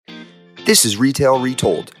This is Retail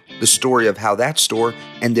Retold, the story of how that store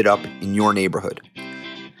ended up in your neighborhood.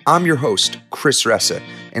 I'm your host, Chris Ressa,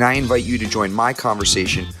 and I invite you to join my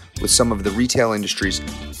conversation with some of the retail industry's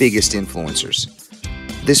biggest influencers.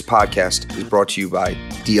 This podcast is brought to you by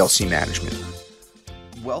DLC Management.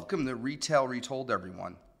 Welcome to Retail Retold,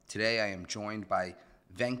 everyone. Today I am joined by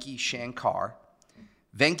Venki Shankar.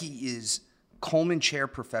 Venki is Coleman Chair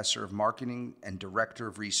Professor of Marketing and Director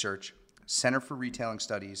of Research, Center for Retailing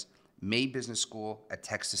Studies, May Business School at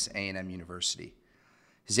Texas A&M University.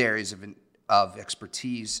 His areas of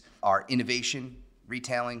expertise are innovation,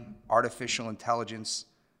 retailing, artificial intelligence,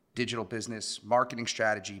 digital business, marketing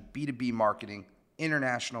strategy, B2B marketing,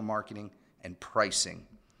 international marketing, and pricing.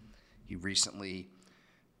 He recently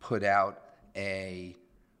put out an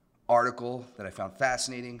article that I found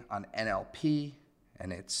fascinating on NLP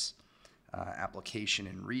and its application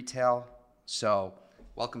in retail. So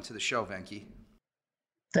welcome to the show, Venki.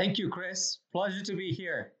 Thank you, Chris. Pleasure to be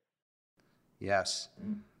here. Yes.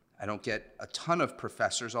 I don't get a ton of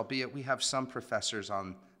professors, albeit we have some professors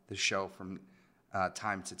on the show from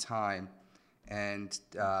time to time. And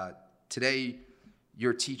today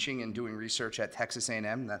you're teaching and doing research at Texas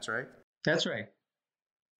A&M, that's right? That's right.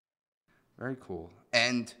 Very cool.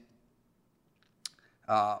 And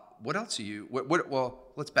what else are you?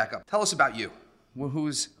 Well, let's back up. Tell us about you. Who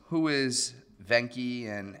is Venki,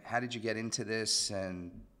 and how did you get into this?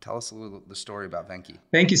 And tell us a little the story about Venki.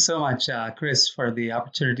 Thank you so much, Chris, for the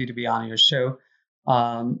opportunity to be on your show.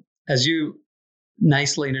 As you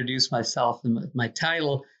nicely introduced myself and my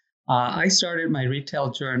title, I started my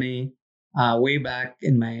retail journey way back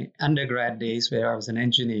in my undergrad days, where I was an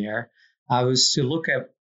engineer. I was to look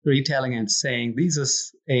at retailing and saying, this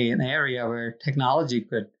is an area where technology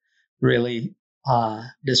could really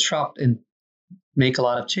disrupt and make a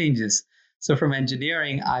lot of changes. So from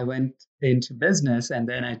engineering, I went into business, and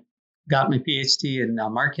then I got my PhD in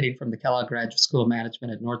marketing from the Kellogg Graduate School of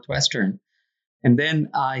Management at Northwestern. And then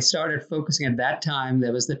I started focusing at that time.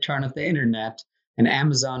 There was the turn of the internet, and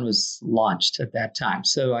Amazon was launched at that time.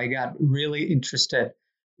 So I got really interested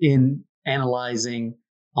in analyzing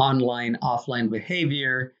online, offline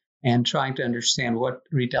behavior and trying to understand what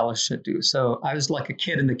retailers should do. So I was like a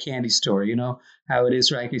kid in the candy store, you know how it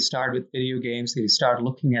is, right? You start with video games, you start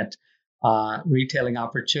looking at retailing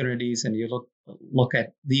opportunities, and you look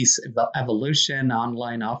at these evolution,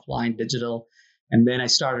 online, offline, digital. And then I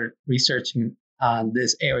started researching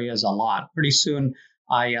these areas a lot. Pretty soon,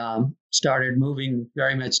 I started moving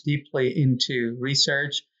very much deeply into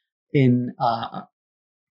research in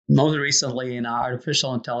most recently in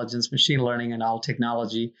artificial intelligence, machine learning, and all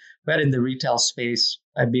technology. But in the retail space,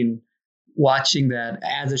 I've been watching that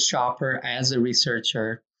as a shopper, as a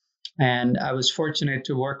researcher. And I was fortunate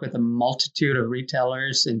to work with a multitude of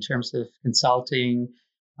retailers in terms of consulting,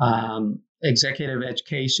 executive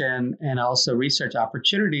education, and also research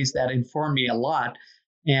opportunities that inform me a lot.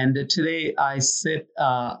 And today I sit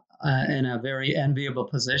in a very enviable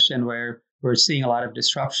position where we're seeing a lot of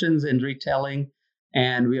disruptions in retailing.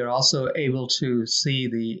 And we are also able to see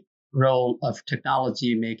the role of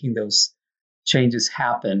technology making those changes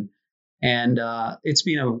happen. And it's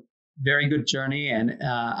been a very good journey, and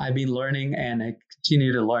I've been learning, and I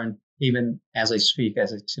continue to learn even as I speak,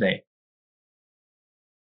 as of today.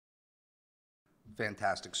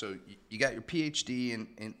 Fantastic. So you got your PhD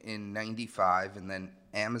in 95, and then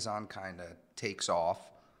Amazon kind of takes off.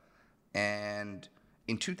 And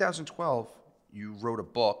in 2012, you wrote a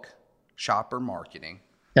book, Shopper Marketing.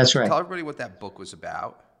 That's right. Tell everybody what that book was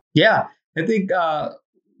about. Yeah, I think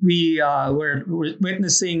we're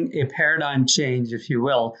witnessing a paradigm change, if you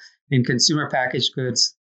will, in consumer packaged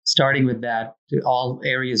goods, starting with that to all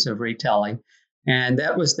areas of retailing. And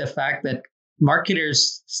that was the fact that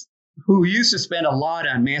marketers who used to spend a lot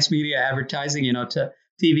on mass media advertising, to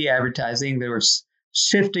TV advertising, they were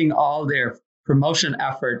shifting all their promotion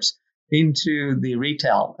efforts into the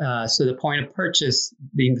retail. So the point of purchase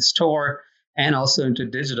being the store, and also into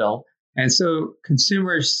digital. And so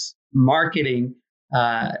consumers marketing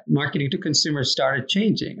to consumers started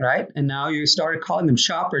changing, right? And now you started calling them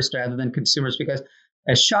shoppers rather than consumers, because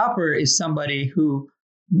a shopper is somebody who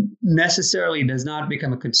necessarily does not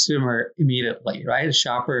become a consumer immediately, right? A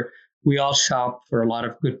shopper, we all shop for a lot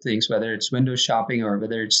of good things, whether it's window shopping or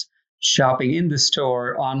whether it's shopping in the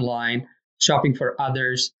store, online, shopping for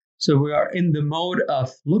others. So we are in the mode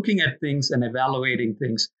of looking at things and evaluating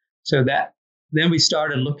things. So that then we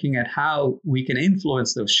started looking at how we can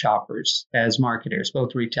influence those shoppers as marketers,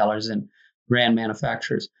 both retailers and brand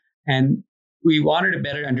manufacturers. And we wanted to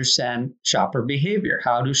better understand shopper behavior.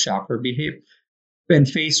 How do shopper behave when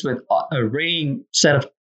faced with a raying set of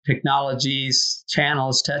technologies,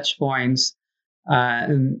 channels, touch points,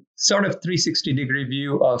 and sort of 360-degree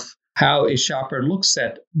view of how a shopper looks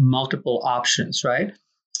at multiple options, right?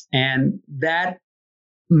 And that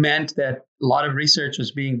meant that a lot of research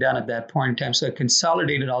was being done at that point in time. So I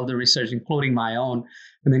consolidated all the research, including my own,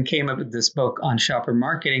 and then came up with this book on shopper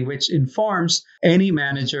marketing, which informs any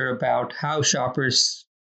manager about how shoppers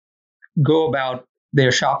go about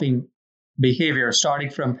their shopping behavior, starting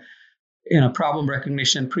from problem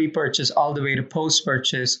recognition, pre-purchase, all the way to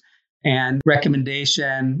post-purchase, and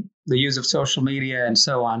recommendation, the use of social media, and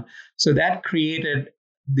so on. So that created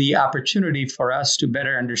the opportunity for us to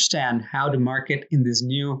better understand how to market in this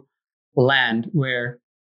new land where,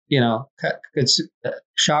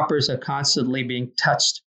 shoppers are constantly being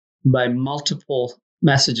touched by multiple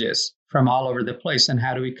messages from all over the place, and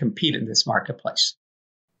how do we compete in this marketplace?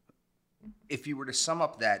 If you were to sum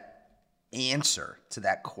up that answer to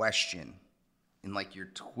that question in like your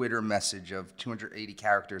Twitter message of 280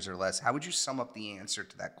 characters or less, how would you sum up the answer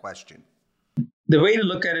to that question? The way to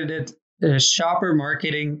look at it is shopper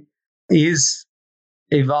marketing is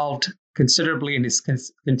evolved considerably and is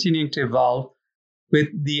continuing to evolve with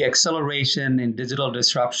the acceleration in digital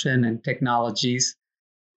disruption and technologies,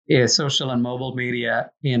 social and mobile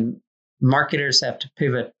media, and marketers have to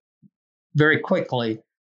pivot very quickly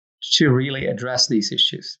to really address these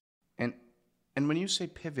issues. And when you say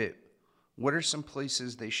pivot, what are some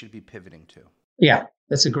places they should be pivoting to? Yeah,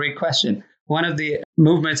 that's a great question. One of the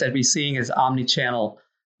movements that we're seeing is omni-channel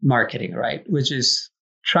marketing, right? Which is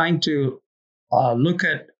trying to look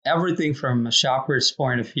at everything from a shopper's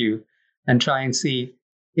point of view and try and see,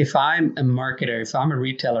 if I'm a marketer, if I'm a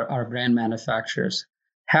retailer or brand manufacturers,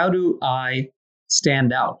 how do I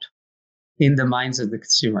stand out in the minds of the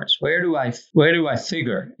consumers? Where do I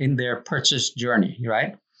figure in their purchase journey,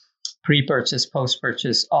 right? Pre-purchase,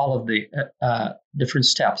 post-purchase, all of the different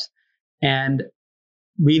steps. And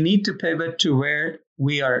we need to pivot to where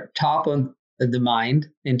we are top on the mind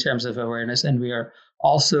in terms of awareness, and we are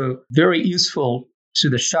also very useful to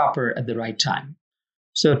the shopper at the right time.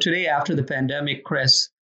 So today, after the pandemic, Chris,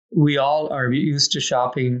 we all are used to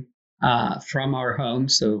shopping from our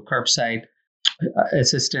homes, so curbside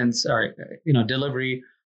assistance or delivery,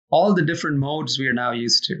 all the different modes we are now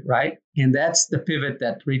used to, right? And that's the pivot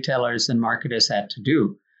that retailers and marketers had to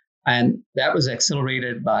do. And that was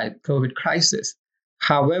accelerated by COVID crisis.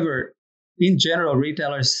 However, in general,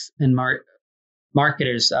 retailers and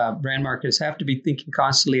marketers, brand marketers have to be thinking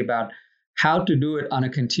constantly about how to do it on a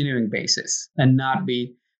continuing basis and not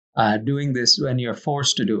be doing this when you're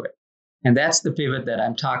forced to do it. And that's the pivot that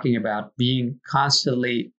I'm talking about, being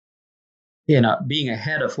constantly, being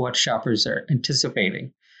ahead of what shoppers are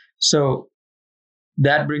anticipating. So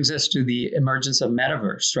that brings us to the emergence of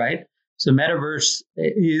metaverse, right? So metaverse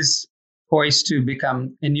is poised to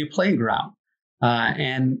become a new playground.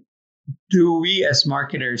 And do we as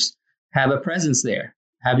marketers have a presence there?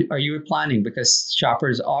 Are you planning? Because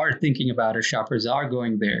shoppers are thinking about it, shoppers are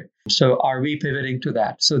going there. So are we pivoting to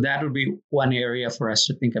that? So that would be one area for us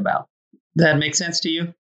to think about. Does that make sense to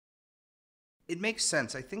you? It makes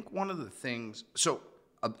sense. I think one of the things, so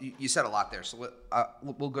you said a lot there, so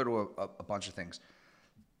we'll go to a bunch of things.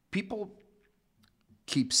 People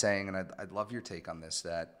keep saying, and I'd love your take on this,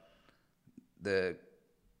 that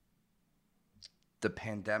the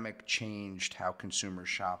pandemic changed how consumers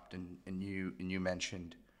shopped, and you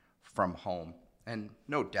mentioned from home. And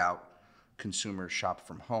no doubt consumers shop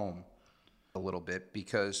from home a little bit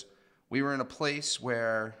because we were in a place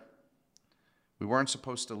where we weren't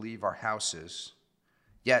supposed to leave our houses,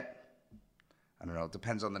 yet, I don't know, it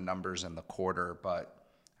depends on the numbers and the quarter, but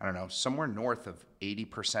I don't know, somewhere north of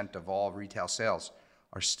 80% of all retail sales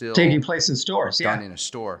are still taking place in stores, done in a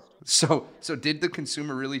store. So did the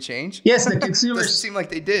consumer really change? Yes, the consumers. Doesn't seem like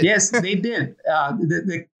they did. Yes, they did.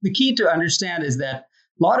 The key to understand is that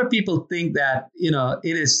a lot of people think that,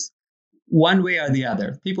 it is one way or the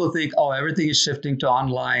other. People think, everything is shifting to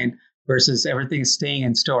online versus everything is staying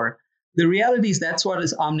in store. The reality is that's what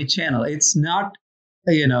is omni-channel. It's not,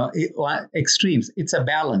 extremes. It's a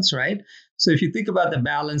balance, right? So if you think about the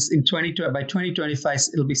balance by 2025,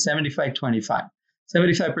 it'll be 75-25.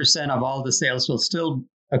 75% of all the sales will still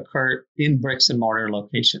occur in bricks and mortar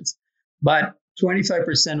locations, but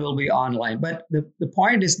 25% will be online. But the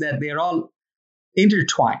point is that they're all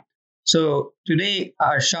intertwined. So today,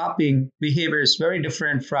 our shopping behavior is very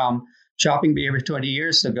different from shopping behavior 20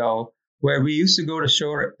 years ago, where we used to go to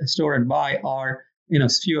a store and buy, or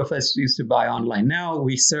few of us used to buy online. Now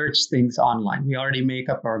we search things online. We already make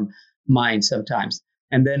up our mind sometimes.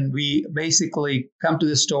 And then we basically come to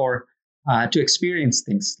the store to experience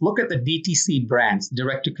things. Look at the DTC brands,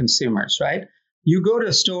 direct to consumers, right? you go to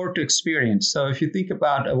a store to experience. So if you think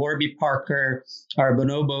about a Warby Parker or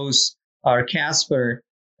Bonobos or Casper,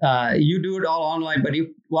 you do it all online, but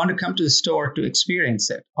you want to come to the store to experience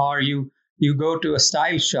it. Or you go to a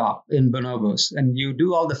style shop in Bonobos and you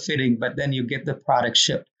do all the fitting, but then you get the product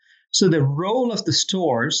shipped. So the role of the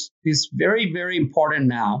stores is very, very important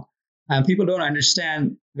now. And people don't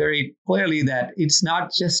understand very clearly that it's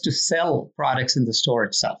not just to sell products in the store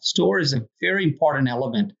itself. Store is a very important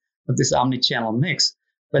element of this omni-channel mix.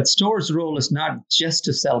 But stores' role is not just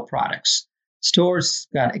to sell products. Stores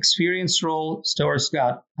got experience role, stores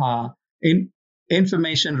got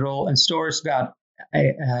information role, and stores got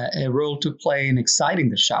a role to play in exciting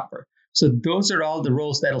the shopper. So those are all the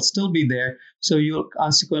roles that'll still be there. So you'll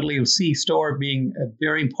see store being a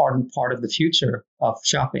very important part of the future of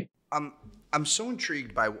shopping. I'm so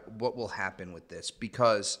intrigued by what will happen with this,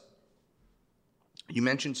 because you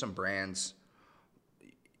mentioned some brands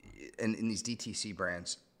in these DTC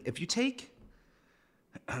brands. If you take,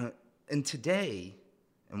 and today,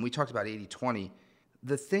 and we talked about 80-20,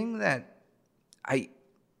 the thing that I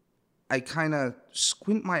kind of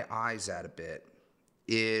squint my eyes at a bit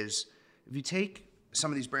is if you take some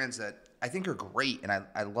of these brands that I think are great, and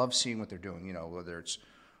I love seeing what they're doing, you know, whether it's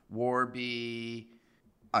Warby,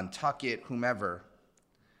 Untuckit, whomever,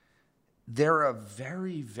 they're a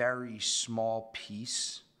very, very small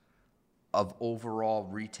piece of overall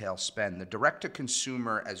retail spend. The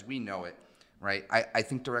direct-to-consumer, as we know it, right? I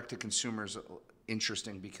think direct-to-consumer is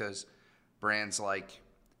interesting because brands like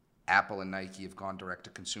Apple and Nike have gone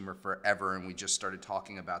direct-to-consumer forever, and we just started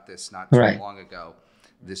talking about this not too long ago,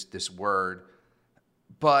 this word.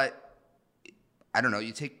 But I don't know,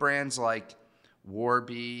 you take brands like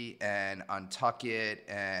Warby and Untuckit,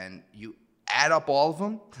 and you add up all of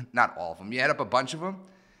them, not all of them, you add up a bunch of them,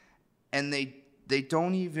 and they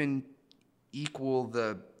don't even equal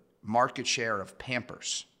the market share of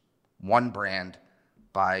Pampers, one brand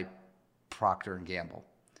by Procter & Gamble.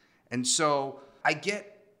 And so I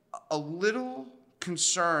get a little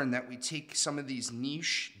concerned that we take some of these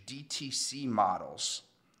niche DTC models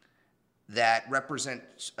that represent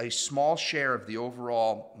a small share of the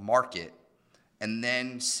overall market and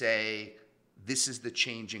then say, this is the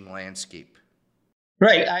changing landscape.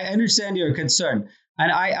 Right. I understand your concern.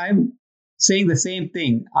 And I'm saying the same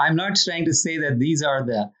thing. I'm not trying to say that these are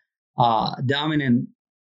the dominant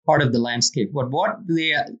part of the landscape, but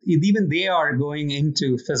even they are going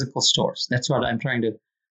into physical stores. That's what I'm trying to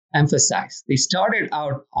emphasize. They started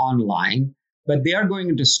out online, but they are going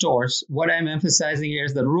into stores. What I'm emphasizing here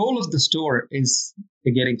is the role of the store is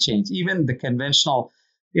getting changed. Even the conventional,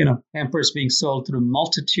 Pampers being sold through a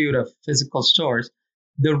multitude of physical stores,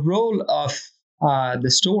 the role of the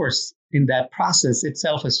stores in that process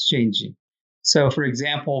itself is changing. So, for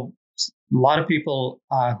example, a lot of people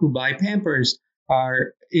who buy Pampers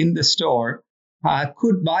are in the store,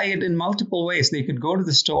 could buy it in multiple ways. They could go to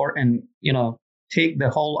the store and, take the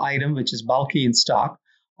whole item, which is bulky in stock,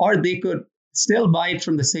 or they could still buy it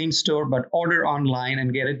from the same store, but order online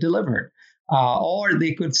and get it delivered. Or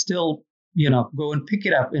they could still, go and pick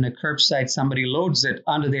it up in a curbside. Somebody loads it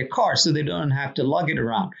onto their car so they don't have to lug it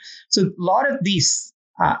around. So a lot of these,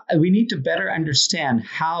 we need to better understand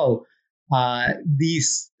how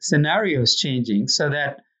these scenarios changing so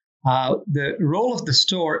that the role of the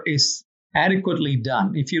store is adequately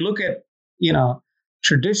done. If you look at,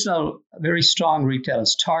 traditional, very strong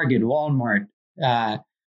retailers, Target, Walmart,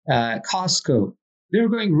 Costco, they're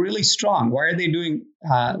going really strong. Why are they doing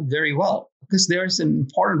very well? Because there's an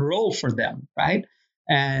important role for them, right?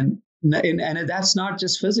 And that's not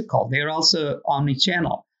just physical. They're also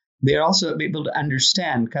omni-channel. They're also able to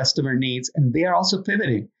understand customer needs, and they are also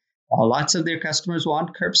pivoting. Lots of their customers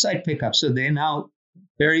want curbside pickup, so they're now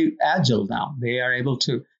very agile now. They are able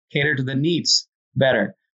to cater to the needs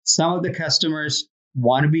better. Some of the customers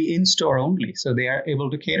want to be in-store only, so they are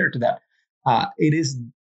able to cater to that. It is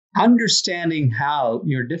understanding how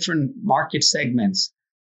your different market segments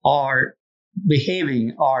are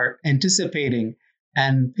behaving, are anticipating,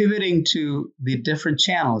 and pivoting to the different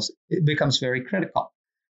channels. It becomes very critical.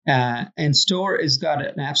 And store has got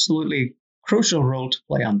an absolutely crucial role to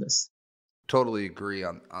play on this. Totally agree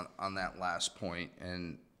on that last point.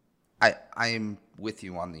 And I am with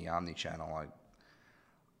you on the omni-channel.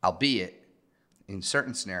 Albeit, in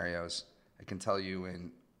certain scenarios, I can tell you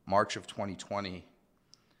in March of 2020,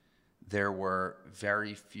 there were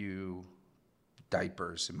very few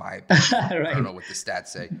diapers, in my opinion. Right. I don't know what the stats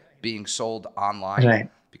say, being sold online.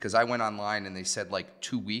 Right. Because I went online and they said like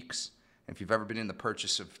 2 weeks. And if you've ever been in the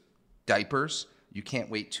purchase of diapers, you can't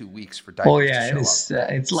wait 2 weeks for diapers to show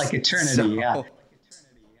up. It's like eternity, yeah.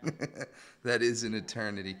 That is an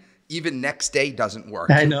eternity. even next day doesn't work.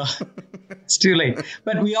 I know. It's too late.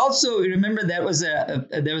 But we also remember there was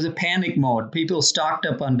a panic mode. People stocked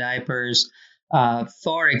up on diapers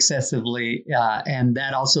far excessively, and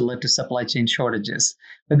that also led to supply chain shortages.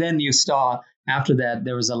 But then you saw after that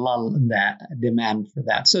there was a lull in that demand for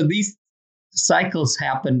that. So these cycles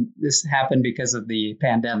happen. This happened because of the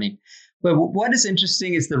pandemic. But what is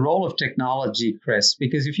interesting is the role of technology, Chris,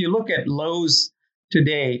 because if you look at Lowe's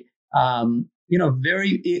today,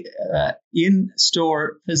 very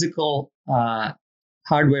in-store physical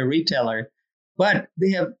hardware retailer, but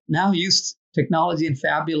they have now used technology in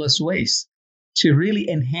fabulous ways to really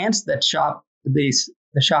enhance that the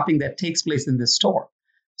shopping that takes place in the store.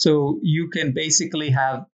 So you can basically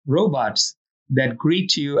have robots that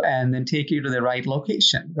greet you and then take you to the right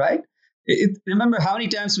location, right? Remember how many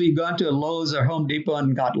times we've gone to a Lowe's or Home Depot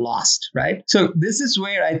and got lost, right? So this is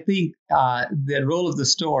where I think the role of the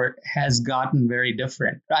store has gotten very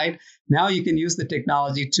different, right? Now you can use the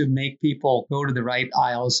technology to make people go to the right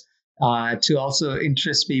aisles, to also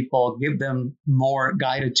interest people, give them more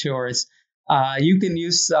guided tours. You can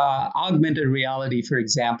use augmented reality, for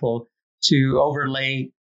example, to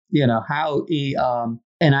overlay, how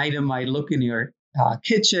an item might look in your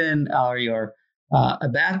kitchen or your a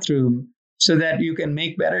bathroom, so that you can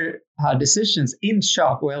make better decisions in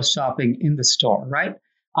shop while shopping in the store, right?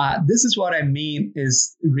 This is what I mean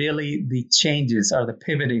is really the changes or the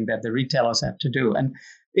pivoting that the retailers have to do. And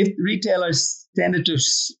if retailers tended to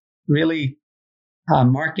really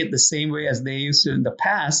market the same way as they used to in the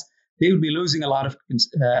past, they would be losing a lot of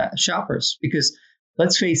shoppers, because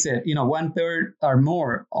let's face it, 1/3 or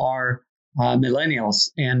more are millennials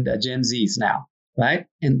and Gen Zs now, right?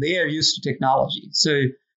 And they are used to technology. So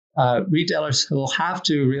retailers will have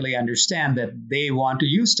to really understand that they want to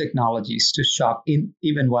use technologies to shop in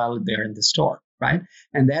even while they're in the store, right?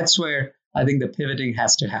 And that's where I think the pivoting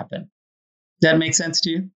has to happen. Does that make sense to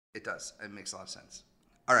you? It does. It makes a lot of sense.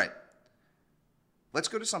 All right. Let's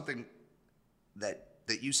go to something that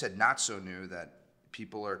you said not so new, that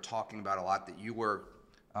people are talking about a lot, that you were,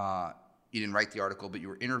 you didn't write the article, but you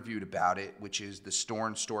were interviewed about it, which is the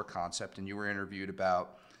store-in-store concept, and you were interviewed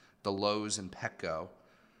about the Lowe's and Petco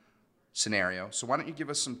scenario. So why don't you give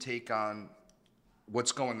us some take on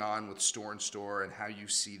what's going on with store-in-store and how you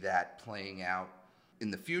see that playing out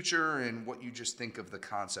in the future, and what you just think of the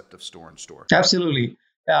concept of store-in-store? Absolutely.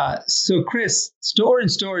 So, Chris,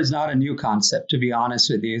 store-in-store is not a new concept, to be honest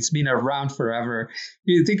with you. It's been around forever.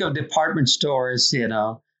 You think of department stores,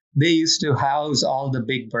 they used to house all the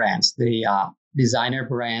big brands, the designer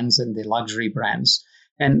brands and the luxury brands.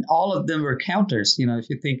 And all of them were counters. If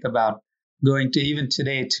you think about going to even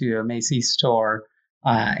today to a Macy's store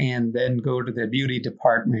and then go to the beauty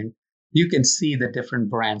department, you can see the different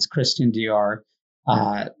brands, Christian Dior,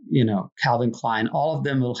 Calvin Klein, all of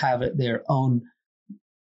them will have their own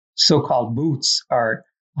so-called booths or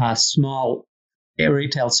small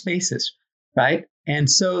retail spaces, right? And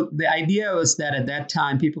so the idea was that at that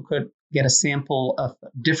time, people could get a sample of a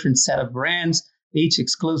different set of brands, each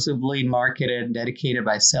exclusively marketed and dedicated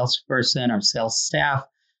by a salesperson or sales staff.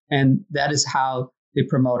 And that is how they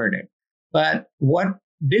promoted it. But what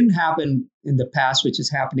didn't happen in the past, which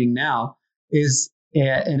is happening now, is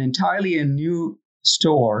an entirely new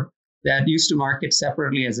store that used to market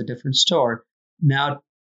separately as a different store, now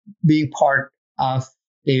being part of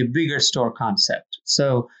a bigger store concept.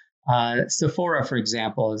 So Sephora, for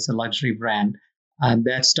example, is a luxury brand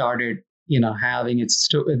that started, having its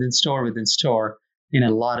within store in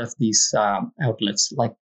a lot of these outlets,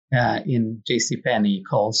 like in JCPenney,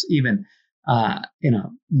 Kohl's, even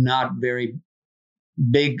not very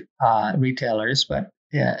big retailers, but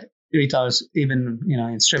retailers even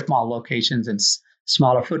in strip mall locations and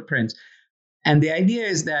smaller footprints. And the idea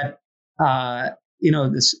is that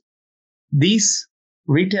these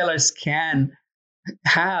retailers can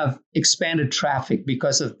have expanded traffic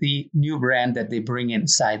because of the new brand that they bring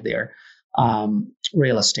inside their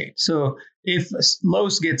real estate. So if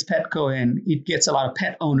Lowe's gets Petco in, it gets a lot of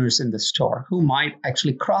pet owners in the store who might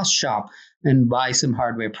actually cross shop and buy some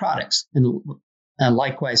hardware products. And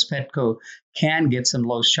likewise, Petco can get some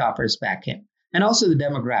Lowe's shoppers back in. And also the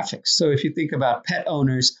demographics. So if you think about pet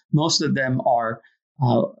owners, most of them are,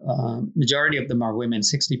 majority of them are women,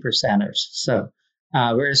 60%ers. So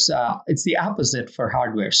whereas it's the opposite for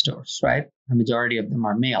hardware stores, right? A majority of them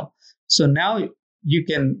are male. So now you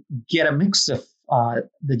can get a mix of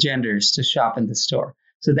the genders to shop in the store.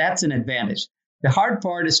 So that's an advantage. The hard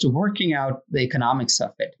part is to working out the economics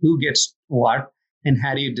of it. Who gets what and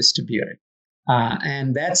how do you distribute it?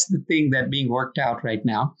 And that's the thing that being worked out right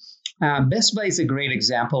now. Best Buy is a great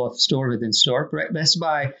example of store within store. Best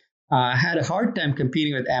Buy had a hard time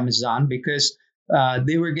competing with Amazon because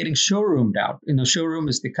they were getting showroomed out. Showroom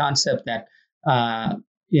is the concept that,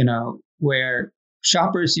 where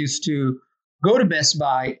shoppers used to go to Best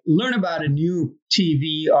Buy, learn about a new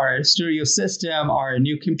TV or a stereo system or a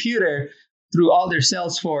new computer through all their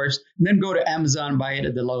sales force, and then go to Amazon, buy it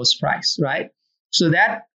at the lowest price, right? So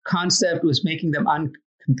that concept was making them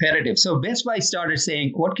uncompetitive. So Best Buy started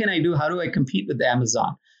saying, what can I do? How do I compete with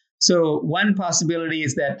Amazon? So one possibility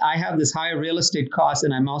is that I have this higher real estate cost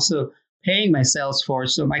and I'm also paying my sales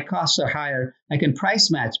force. So my costs are higher. I can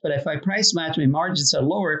price match. But if I price match, my margins are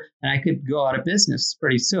lower and I could go out of business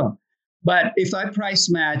pretty soon. But if I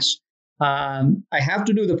price match, I have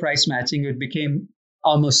to do the price matching. It became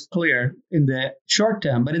almost clear in the short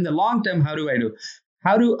term. But in the long term, how do I do?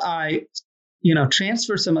 How do I,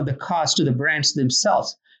 transfer some of the cost to the brands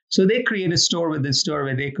themselves? So they create a store within store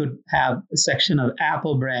where they could have a section of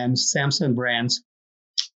Apple brands, Samsung brands,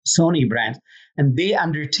 Sony brands, and they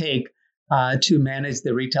undertake to manage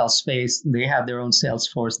the retail space. They have their own sales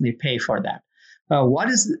force and they pay for that. What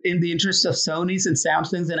is in the interest of Sony's and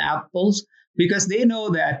Samsung's and Apple's? Because they know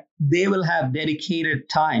that they will have dedicated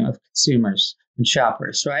time of consumers and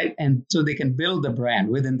shoppers, right? And so they can build the brand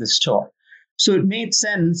within the store. So it made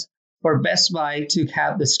sense for Best Buy to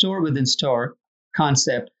have the store within store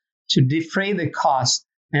concept to defray the cost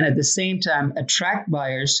and at the same time attract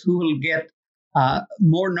buyers who will get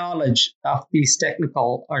more knowledge of these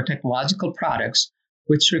technical or technological products,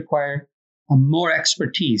 which require more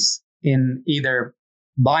expertise in either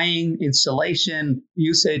buying, installation,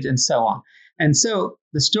 usage, and so on. And so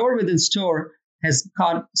the store within store has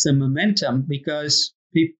caught some momentum because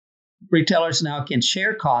retailers now can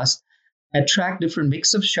share costs, attract different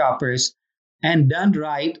mix of shoppers, and done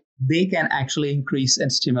right, they can actually increase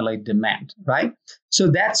and stimulate demand, right?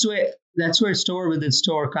 So that's where store within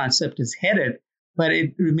store concept is headed. But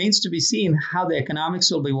it remains to be seen how the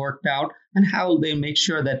economics will be worked out and how they make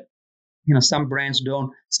sure that some brands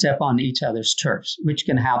don't step on each other's turfs, which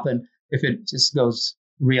can happen if it just goes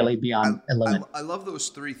really beyond a limit. I love those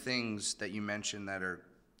three things that you mentioned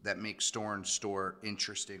that make store and store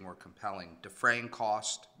interesting or compelling: defraying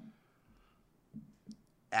cost,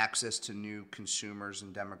 access to new consumers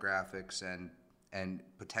and demographics, and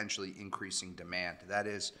potentially increasing demand.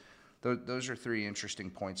 Those are three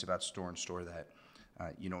interesting points about store and store that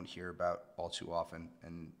you don't hear about all too often,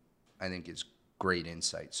 and I think it's great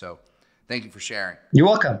insight. So thank you for sharing. You're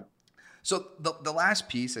welcome. So the last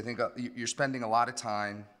piece, I think you're spending a lot of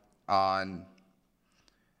time on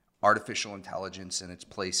artificial intelligence and its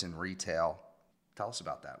place in retail. Tell us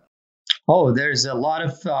about that. Oh, there's a lot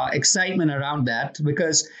of excitement around that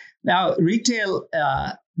because now retail,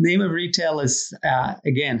 name of retail is,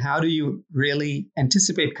 again, how do you really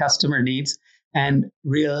anticipate customer needs and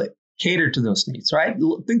really cater to those needs, right?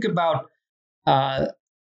 Think about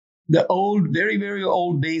the old, very, very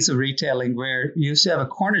old days of retailing where you used to have a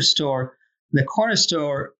corner store. The corner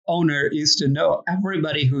store owner used to know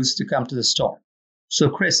everybody who's to come to the store. So,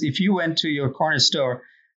 Chris, if you went to your corner store,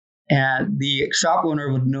 and the shop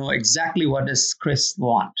owner would know exactly what does Chris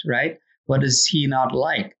want, right? What does he not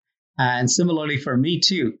like? And similarly for me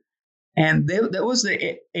too. And that was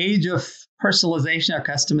the age of personalization or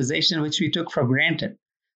customization, which we took for granted.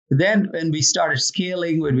 Then when we started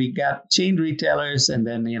scaling, when we got chain retailers, and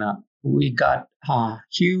then, we got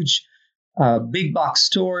huge big box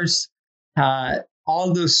stores,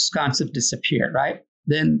 all those concepts disappeared, right?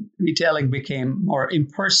 Then retailing became more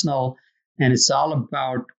impersonal, and it's all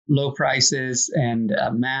about low prices and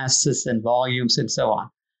masses and volumes and so on.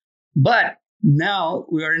 But now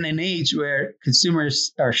we are in an age where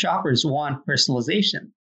consumers or shoppers want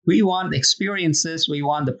personalization. We want experiences, we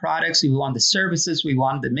want the products, we want the services, we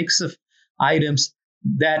want the mix of items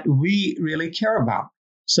that we really care about.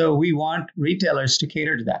 So we want retailers to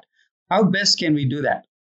cater to that. How best can we do that?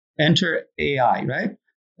 Enter AI, right?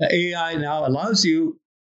 The AI now allows you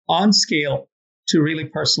on scale to really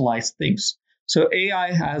personalize things. So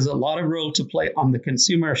AI has a lot of role to play on the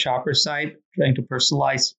consumer shopper side, trying to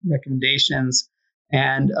personalize recommendations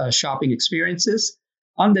and shopping experiences.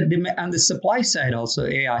 On the supply side, also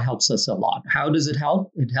AI helps us a lot. How does it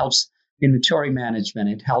help? It helps inventory management.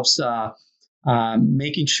 It helps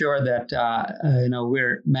making sure that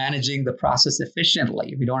we're managing the process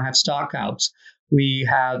efficiently. We don't have stockouts. We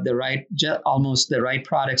have almost the right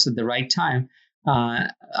products at the right time,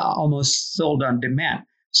 almost sold on demand.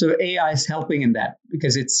 So AI is helping in that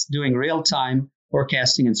because it's doing real-time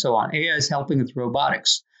forecasting and so on. AI is helping with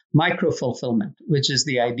robotics, micro-fulfillment, which is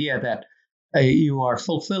the idea that you are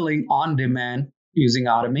fulfilling on demand using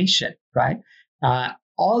automation, right?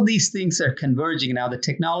 all these things are converging now. The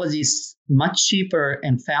technology is much cheaper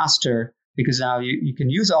and faster because now you can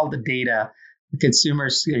use all the data the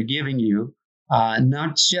consumers are giving you,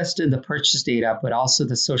 not just in the purchase data, but also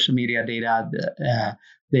the social media data,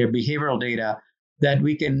 their behavioral data that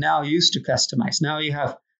we can now use to customize. Now you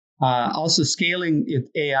have also scaling with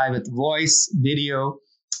AI with voice, video,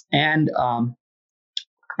 and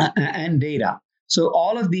data. So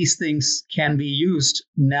all of these things can be used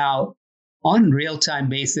now on real-time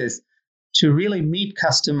basis to really meet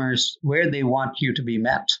customers where they want you to be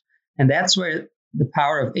met. And that's where the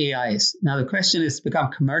power of AI is. Now, the question is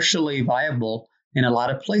become commercially viable in a lot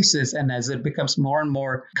of places. And as it becomes more and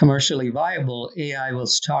more commercially viable, AI will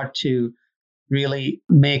start to really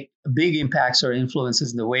make big impacts or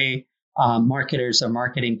influences in the way marketers are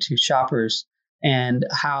marketing to shoppers and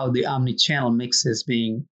how the omni-channel mix is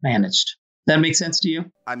being managed. That make sense to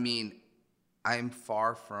you? I mean, I'm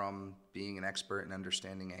far from being an expert in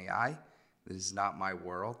understanding AI. This is not my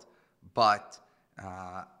world, but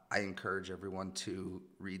I encourage everyone to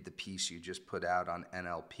read the piece you just put out on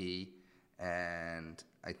NLP, and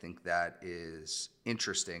I think that is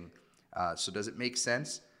interesting. So does it make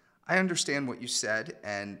sense? I understand what you said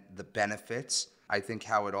and the benefits. I think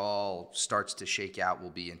how it all starts to shake out will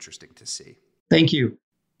be interesting to see. Thank you.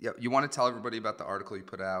 Yeah, you want to tell everybody about the article you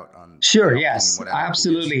put out on Sure, NLP yes, and what NLP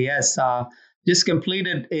absolutely, is? yes. Just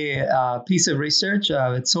completed a piece of research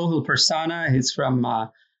with Sohil Persana. He's from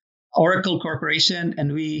Oracle Corporation,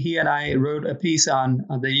 and he and I wrote a piece on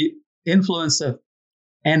the influence of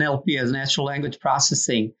NLP as natural language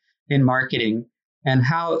processing in marketing and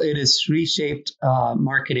how it has reshaped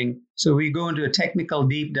marketing. So we go into a technical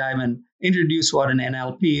deep dive and introduce what an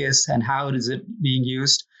NLP is and how is it being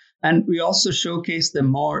used. And we also showcase the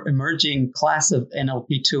more emerging class of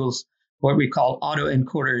NLP tools, what we call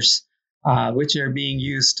autoencoders, which are being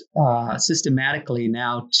used systematically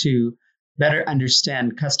now to better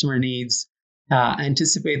understand customer needs,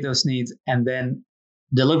 anticipate those needs, and then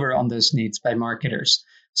deliver on those needs by marketers.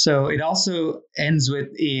 So it also ends with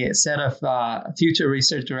a set of future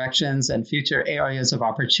research directions and future areas of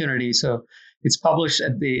opportunity. So it's published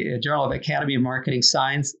at the Journal of Academy of Marketing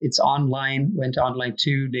Science. It's online, went online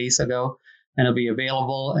 2 days ago, and it'll be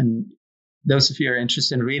available. And those of you who are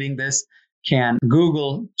interested in reading this can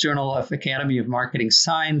Google Journal of Academy of Marketing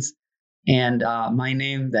Science and my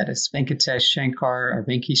name, that is Venkatesh Shankar or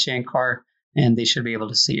Venki Shankar, and they should be able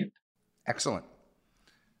to see it. Excellent.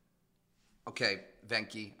 Okay,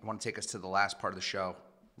 Venki, I want to take us to the last part of the show.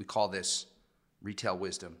 We call this Retail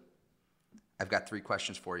Wisdom. I've got 3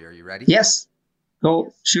 questions for you. Are you ready? Yes.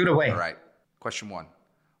 Go shoot away. All right. Question 1.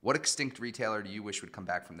 What extinct retailer do you wish would come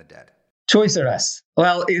back from the dead? Toys R Us.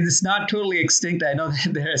 Well, it is not totally extinct. I know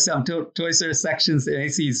that there are some Toys R Us sections that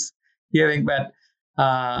Macy's giving, but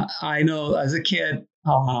I know as a kid,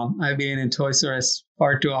 I've been in Toys R Us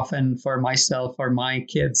far too often for myself, for my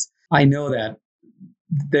kids. I know that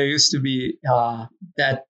there used to be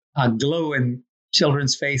that glow in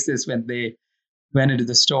children's faces when they went into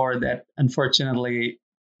the store that unfortunately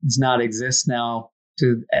does not exist now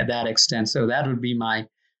to that extent. So that would be my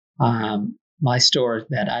my store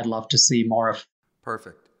that I'd love to see more of.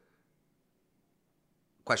 Perfect.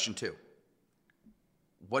 Question 2.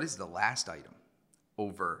 What is the last item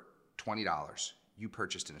over $20 you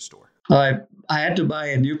purchased in a store? I had to buy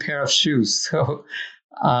a new pair of shoes. So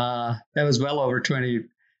that was well over 20.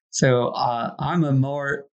 So I'm a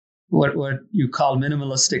more what you call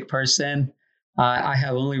minimalistic person. I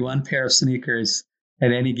have only one pair of sneakers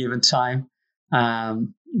at any given time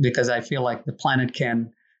because I feel like the planet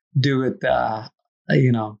can do with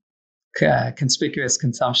conspicuous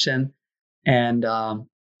consumption. And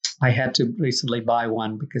I had to recently buy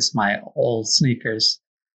one because my old sneakers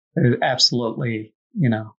absolutely,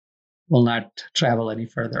 will not travel any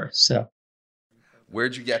further. So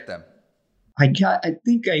where'd you get them? I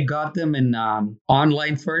think I got them in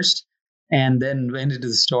online first, and then went into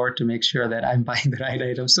the store to make sure that I'm buying the right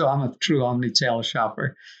item. So I'm a true omni-channel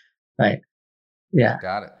shopper, right? Yeah.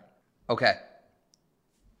 Got it. Okay.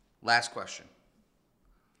 Last question.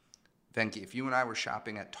 Venki, if you and I were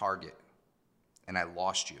shopping at Target and I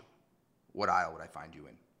lost you, what aisle would I find you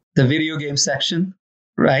in? The video game section,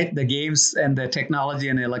 right? The games and the technology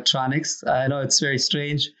and the electronics. I know it's very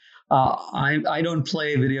strange. I don't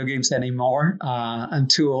play video games anymore. I'm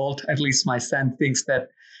too old. At least my son thinks that,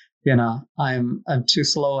 I'm too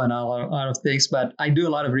slow and a lot of things. But I do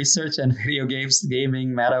a lot of research on video games, gaming,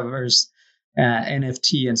 metaverse,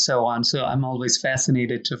 NFT, and so on. So I'm always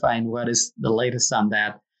fascinated to find what is the latest on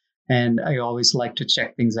that. And I always like to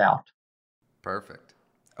check things out. Perfect.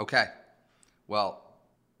 Okay. Well,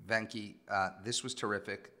 Venki, this was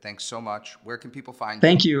terrific. Thanks so much. Where can people find you?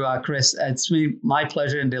 Thank you, Chris. It's my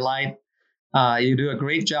pleasure and delight. You do a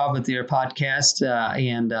great job with your podcast,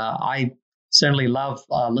 and I certainly love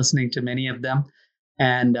listening to many of them.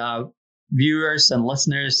 And viewers and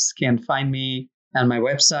listeners can find me on my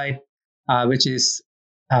website, which is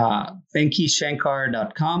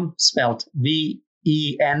venkyshankar.com, spelled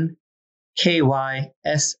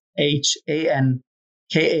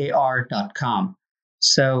VENKYSHANKAR.com.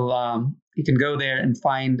 So you can go there and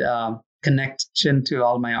find connection to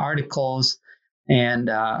all my articles and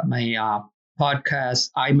my podcast.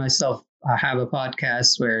 I myself have a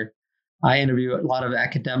podcast where I interview a lot of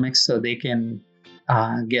academics so they can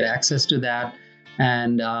get access to that,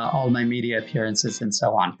 and all my media appearances and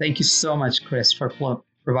so on. Thank you so much, Chris, for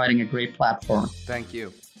providing a great platform. Thank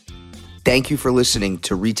you. Thank you for listening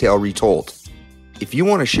to Retail Retold. If you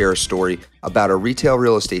want to share a story about a retail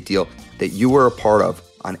real estate deal that you were a part of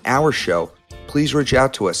on our show, please reach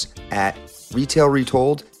out to us at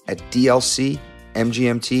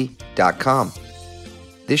retailretold@dlcmgmt.com.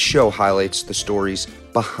 This show highlights the stories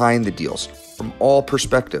behind the deals from all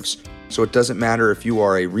perspectives, so it doesn't matter if you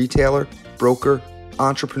are a retailer, broker,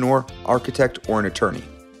 entrepreneur, architect, or an attorney.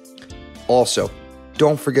 Also,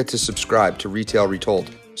 don't forget to subscribe to Retail Retold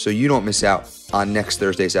so you don't miss out on next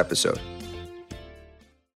Thursday's episode.